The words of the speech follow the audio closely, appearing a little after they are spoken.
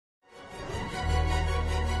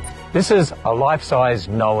This is a life-size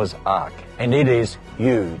Noah's Ark, and it is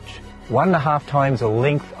huge. 1.5 times the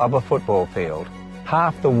length of a football field,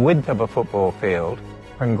 half the width of a football field.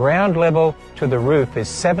 From ground level to the roof is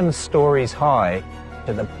 7 stories high,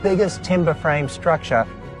 to the biggest timber frame structure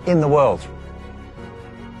in the world.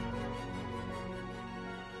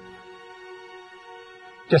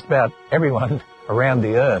 Just about everyone around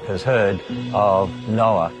the earth has heard of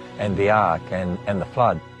Noah and the ark and the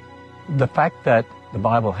flood. The fact that the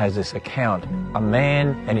Bible has this account, a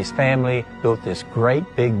man and his family built this great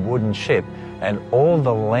big wooden ship, and all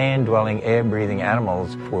the land-dwelling, air-breathing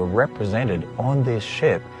animals were represented on this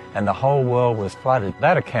ship, and the whole world was flooded.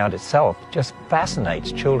 That account itself just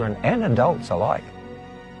fascinates children and adults alike.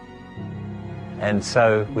 And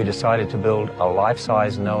so we decided to build a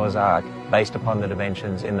life-size Noah's Ark based upon the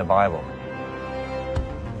dimensions in the Bible.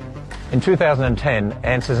 In 2010,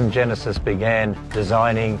 Answers in Genesis began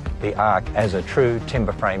designing the Ark as a true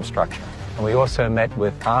timber frame structure. And we also met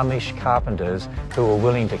with Amish carpenters who were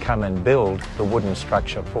willing to come and build the wooden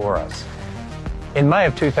structure for us. In May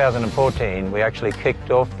of 2014, we actually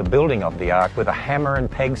kicked off the building of the Ark with a hammer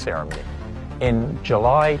and peg ceremony. In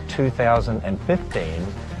July 2015,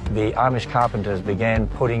 the Amish carpenters began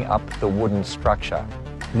putting up the wooden structure.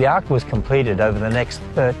 The Ark was completed over the next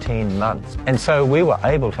 13 months, and so we were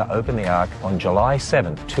able to open the Ark on July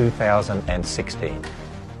 7th, 2016.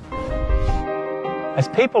 As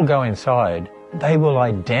people go inside, they will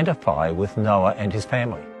identify with Noah and his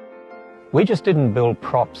family. We just didn't build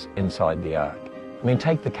props inside the Ark. I mean,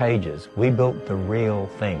 take the cages. We built the real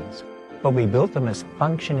things. But we built them as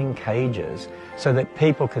functioning cages so that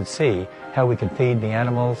people could see how we could feed the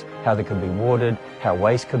animals, how they could be watered, how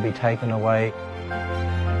waste could be taken away.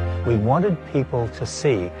 We wanted people to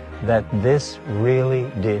see that this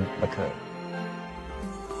really did occur.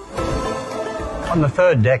 On the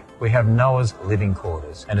third deck, we have Noah's living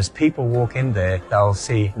quarters. And as people walk in there, they'll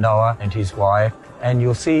see Noah and his wife, and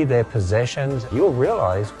you'll see their possessions. You'll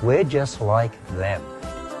realize we're just like them.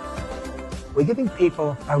 We're giving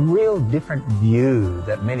people a real different view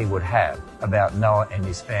that many would have about Noah and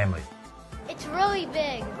his family. It's really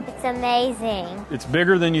big. It's amazing. It's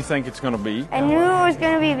bigger than you think it's going to be. I knew it was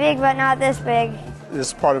going to be big, but not this big.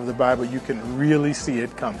 This part of the Bible, you can really see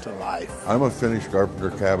it come to life. I'm a finished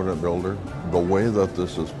carpenter cabinet builder. The way that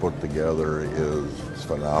this is put together is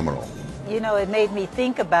phenomenal. You know, it made me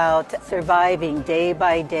think about surviving day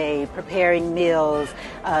by day, preparing meals,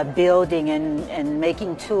 building and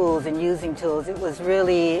making tools and using tools. It was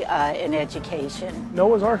really an education.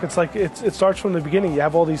 Noah's Ark, it's like it starts from the beginning. You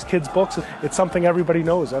have all these kids' books. It's something everybody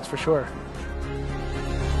knows, that's for sure.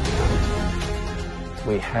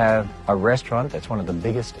 We have a restaurant that's one of the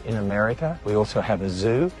biggest in America. We also have a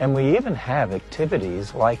zoo, and we even have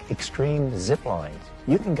activities like extreme zip lines.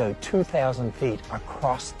 You can go 2,000 feet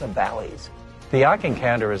across the valleys. The Ark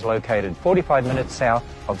Encounter is located 45 minutes south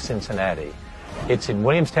of Cincinnati. It's in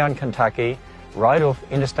Williamstown, Kentucky, right off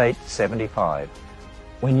Interstate 75.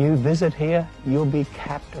 When you visit here, you'll be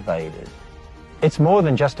captivated. It's more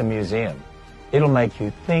than just a museum. It'll make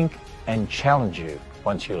you think and challenge you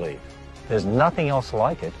once you leave. There's nothing else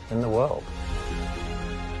like it in the world.